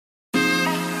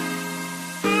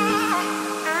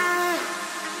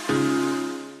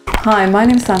Hi, my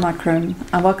name is Saima Akram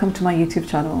and welcome to my YouTube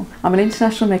channel. I'm an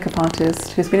international makeup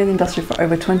artist who's been in the industry for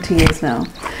over 20 years now.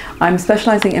 I'm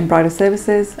specialising in bridal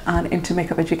services and into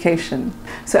makeup education.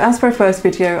 So as for our first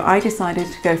video, I decided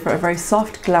to go for a very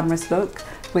soft, glamorous look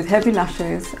with heavy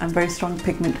lashes and very strong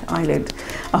pigment eyelid.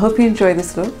 I hope you enjoy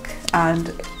this look,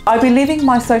 and I'll be leaving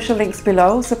my social links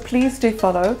below, so please do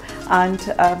follow,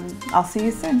 and I'll see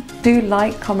you soon. Do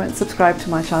like, comment, subscribe to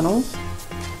my channel.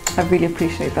 I really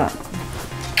appreciate that.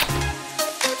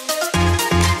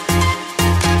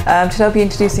 Today I'll be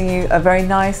introducing you a very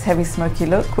nice heavy smoky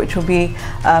look, which will be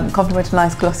complementing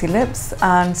nice glossy lips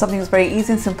and something that's very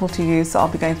easy and simple to use, so I'll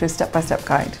be going through a step-by-step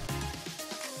guide.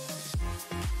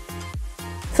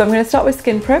 So I'm going to start with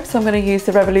skin prep. So I'm going to use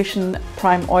the Revolution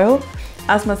Prime Oil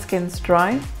as my skin's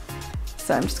dry.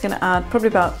 So I'm just going to add probably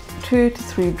about 2 to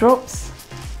 3 drops.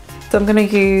 So I'm going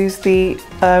to use the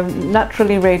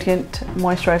Naturally Radiant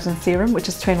Moisturising Serum, which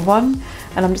is 2 in 1,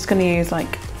 and I'm just going to use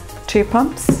like 2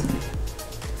 pumps.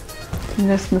 And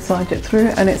just massage it through,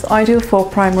 and it's ideal for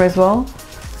primer as well.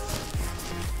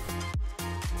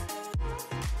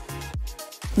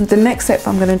 The next step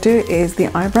I'm going to do is the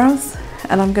eyebrows,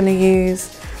 and I'm going to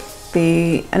use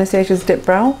the Anastasia's Dip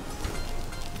Brow.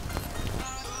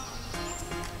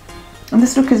 And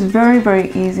this look is very,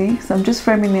 very easy, so I'm just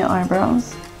framing the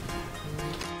eyebrows.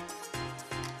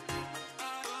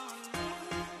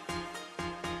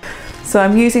 So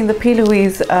I'm using the P.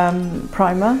 Louise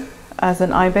primer as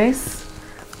an eye base,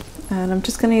 and I'm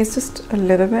just going to use just a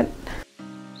little bit.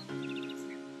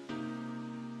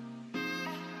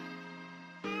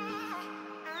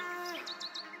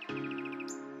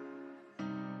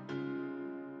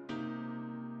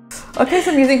 Okay,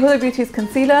 so I'm using Huda Beauty's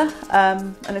concealer,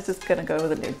 and it's just going to go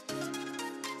over the lid.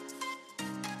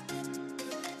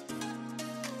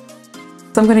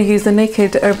 So I'm going to use the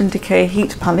Naked Urban Decay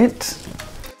Heat Palette,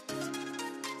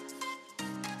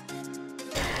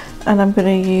 and I'm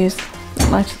going to use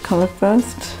lighter colour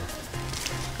first,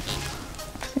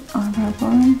 the eyebrow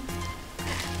bone,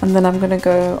 and then I'm going to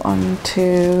go on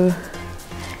to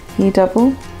He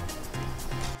Double.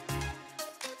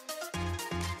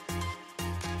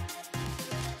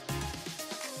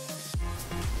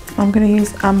 I'm going to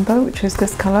use Amber, which is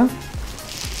this colour.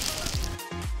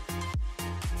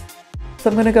 So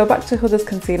I'm going to go back to Huda's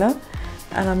concealer,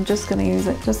 and I'm just going to use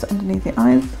it just underneath the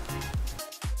eyes.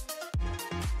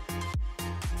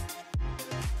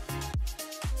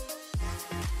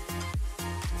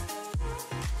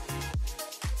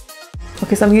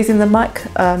 Okay, so I'm using the MAC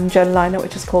gel liner,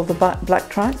 which is called the Black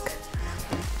Track.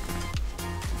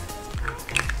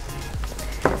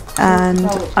 And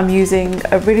I'm using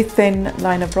a really thin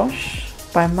liner brush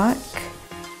by MAC.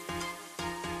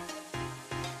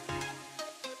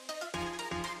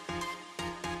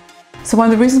 So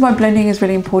one of the reasons why blending is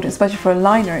really important, especially for a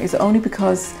liner, is only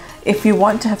because if you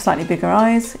want to have slightly bigger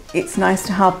eyes, it's nice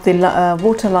to have the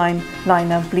waterline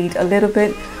liner bleed a little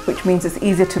bit, which means it's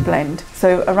easier to blend.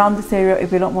 So around this area it'll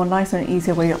be a lot more nicer and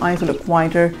easier, where your eyes will look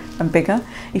wider and bigger.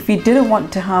 If you didn't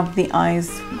want to have the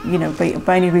eyes, you know,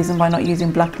 by any reason, by not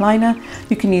using black liner,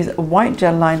 you can use a white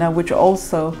gel liner, which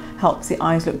also helps the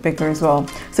eyes look bigger as well.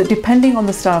 So depending on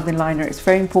the style of the liner, it's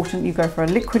very important you go for a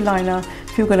liquid liner.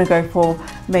 If you're going to go for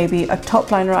maybe a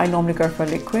top liner, I normally go for a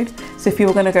liquid. So if you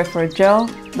were going to go for a gel,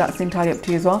 that's entirely up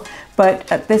to you as well.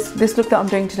 But at this look that I'm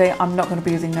doing today, I'm not going to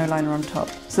be using no liner on top.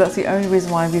 So that's the only reason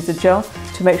why I've used a gel,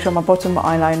 to make sure my bottom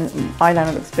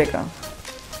eyeliner looks bigger.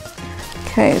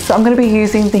 Okay, so I'm going to be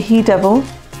using the He Devil,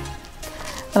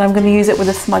 and I'm going to use it with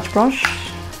a smudge brush,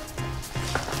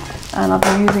 and I'll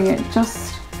be using it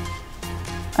just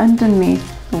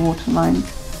underneath the waterline,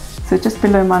 so just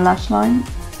below my lash line.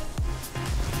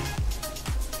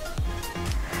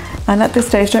 And at this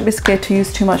stage, don't be scared to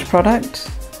use too much product,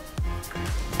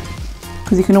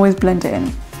 because you can always blend it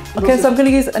in. Okay, so I'm going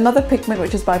to use another pigment,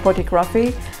 which is by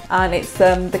Bodygraphy, and it's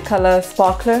the colour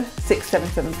Sparkler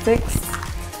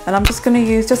 6776, and I'm just going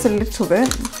to use just a little bit.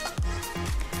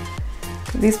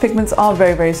 These pigments are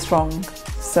very, very strong,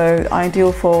 so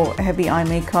ideal for heavy eye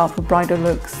makeup, for bridal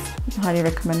looks. I highly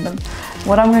recommend them.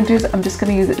 What I'm going to do is I'm just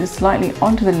going to use it just slightly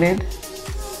onto the lid,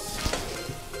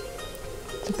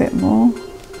 a bit more,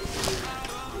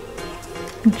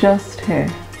 just here.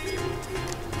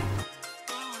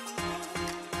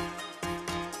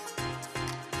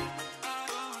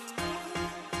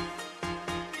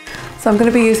 So I'm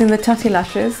going to be using the Tatti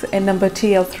lashes in number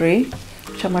TL3,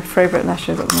 which are my favourite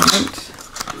lashes at the moment.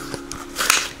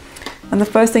 And the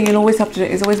first thing you'll always have to do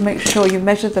is always make sure you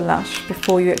measure the lash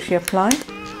before you actually apply.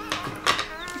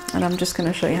 And I'm just going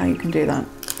to show you how you can do that.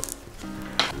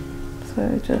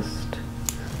 So just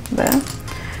there.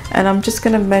 And I'm just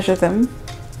going to measure them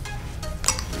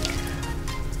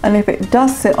And if it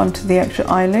does sit onto the actual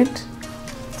eyelid,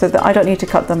 so that I don't need to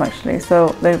cut them actually, so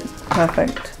they're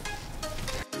perfect.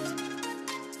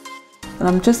 And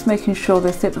I'm just making sure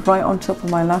they sit right on top of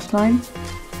my lash line.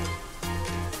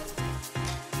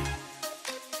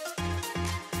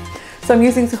 So I'm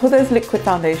using Huda's liquid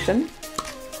foundation,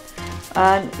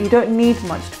 and you don't need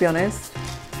much, to be honest,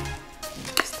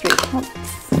 just 3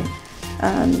 drops.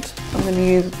 And I'm going to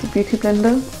use the beauty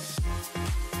blender.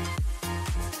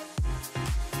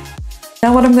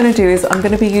 Now what I'm going to do is I'm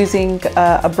going to be using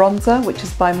a bronzer, which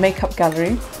is by Makeup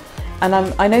Gallery, and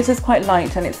I notice it's quite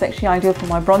light and it's actually ideal for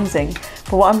my bronzing.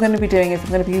 But what I'm going to be doing is I'm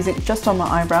going to be using it just on my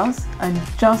eyebrows and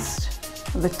just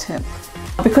the tip.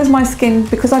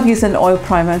 Because I've used an oil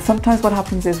primer, and sometimes what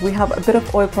happens is we have a bit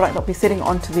of oil product that'll be sitting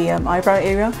onto the eyebrow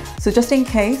area. So just in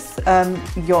case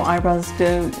your eyebrows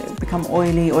do become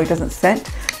oily or it doesn't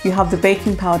set, you have the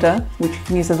baking powder, which you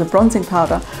can use as a bronzing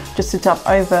powder, just to tap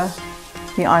over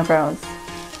the eyebrows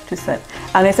to set.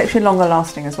 And it's actually longer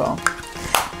lasting as well.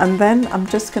 And then I'm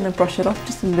just going to brush it off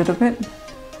just a little bit.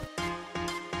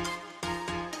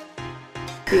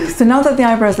 So now that the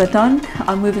eyebrows are done,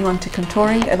 I'm moving on to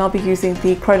contouring, and I'll be using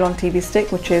the Kryolan TV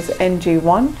stick, which is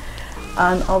NG1,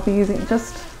 and I'll be using it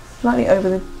just slightly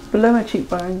below my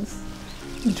cheekbones,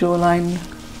 jawline,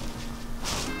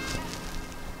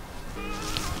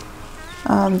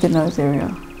 and the nose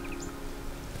area.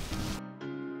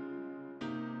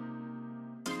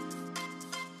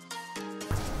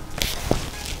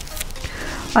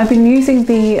 I've been using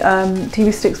the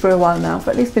TV sticks for a while now,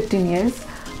 for at least 15 years.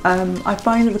 I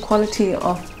find that the quality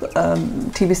of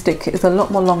TV stick is a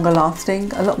lot more longer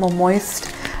lasting, a lot more moist,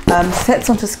 sets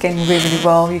onto skin really, really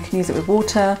well. You can use it with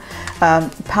water,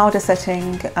 powder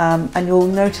setting, and you'll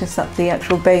notice that the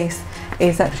actual base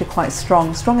is actually quite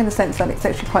strong. Strong in the sense that it's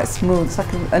actually quite smooth. It's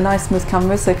like a nice smooth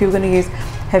canvas. So if you're going to use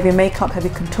heavy makeup, heavy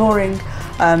contouring,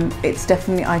 it's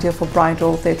definitely ideal for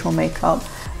bridal, theatrical makeup,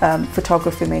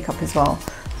 photography makeup as well.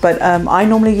 But I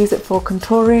normally use it for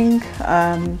contouring,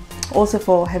 also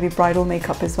for heavy bridal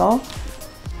makeup as well.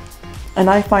 And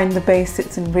I find the base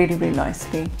sits in really, really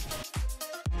nicely.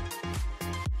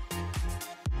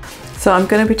 So I'm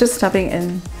going to be just dabbing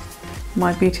in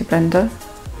my beauty blender.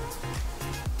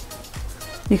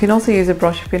 You can also use a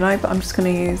brush if you like, but I'm just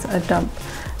going to use a damp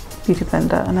beauty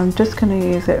blender, and I'm just going to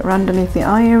use it right underneath the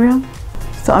eye area.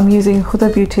 So I'm using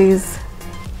Huda Beauty's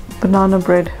banana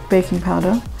bread baking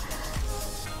powder.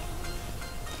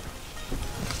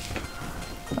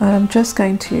 I'm just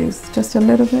going to use just a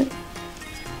little bit,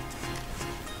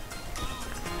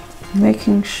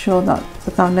 making sure that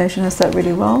the foundation has set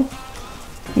really well.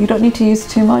 You don't need to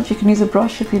use too much, you can use a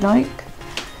brush if you like,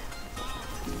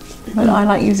 but I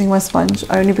like using my sponge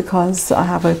only because I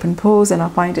have open pores and I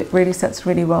find it really sets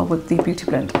really well with the beauty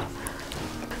blender.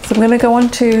 So I'm going to go on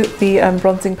to the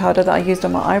bronzing powder that I used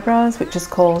on my eyebrows, which is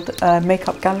called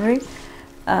Makeup Gallery,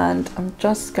 and I'm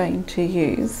just going to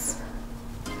use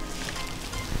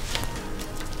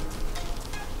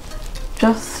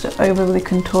just over the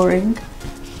contouring.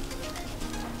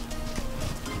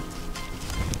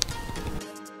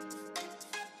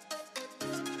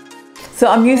 So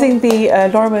I'm using the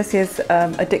Laura Mercier's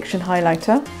Addiction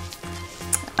Highlighter,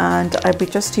 and I'll be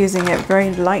just using it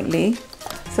very lightly.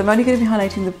 So I'm only going to be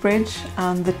highlighting the bridge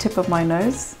and the tip of my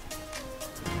nose,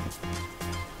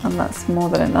 and that's more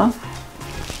than enough.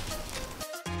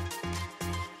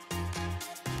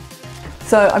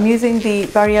 So I'm using the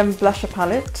Barry blusher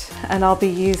palette, and I'll be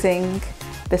using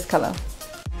this colour.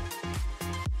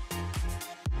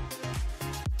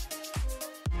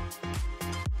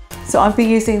 So I'll be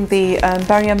using the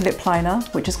Barry lip liner,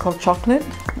 which is called Chocolate.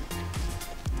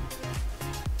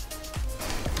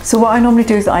 So what I normally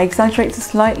do is I exaggerate to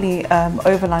slightly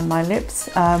overline my lips,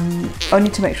 only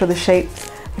to make sure the shape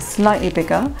is slightly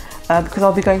bigger, because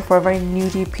I'll be going for a very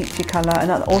nudie peachy colour, and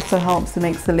that also helps to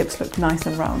make the lips look nice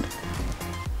and round.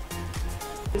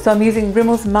 So I'm using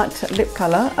Rimmel's matte lip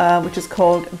colour, which is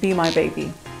called Be My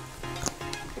Baby.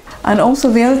 And also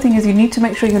the other thing is you need to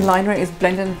make sure your liner is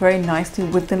blended very nicely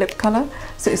with the lip colour,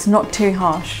 so it's not too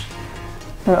harsh.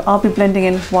 So I'll be blending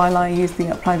in while I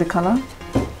apply the colour.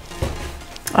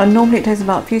 And normally it takes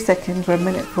about a few seconds or a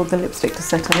minute for the lipstick to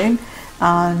settle in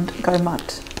and go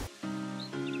matte.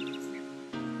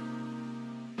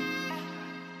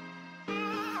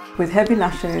 With heavy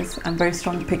lashes and very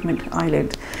strong pigment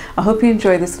eyelid. I hope you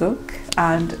enjoy this look,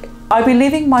 and I'll be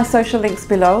leaving my social links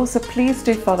below, so please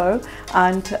do follow,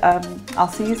 and I'll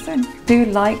see you soon. Do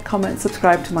like, comment,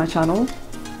 subscribe to my channel.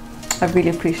 I really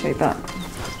appreciate that.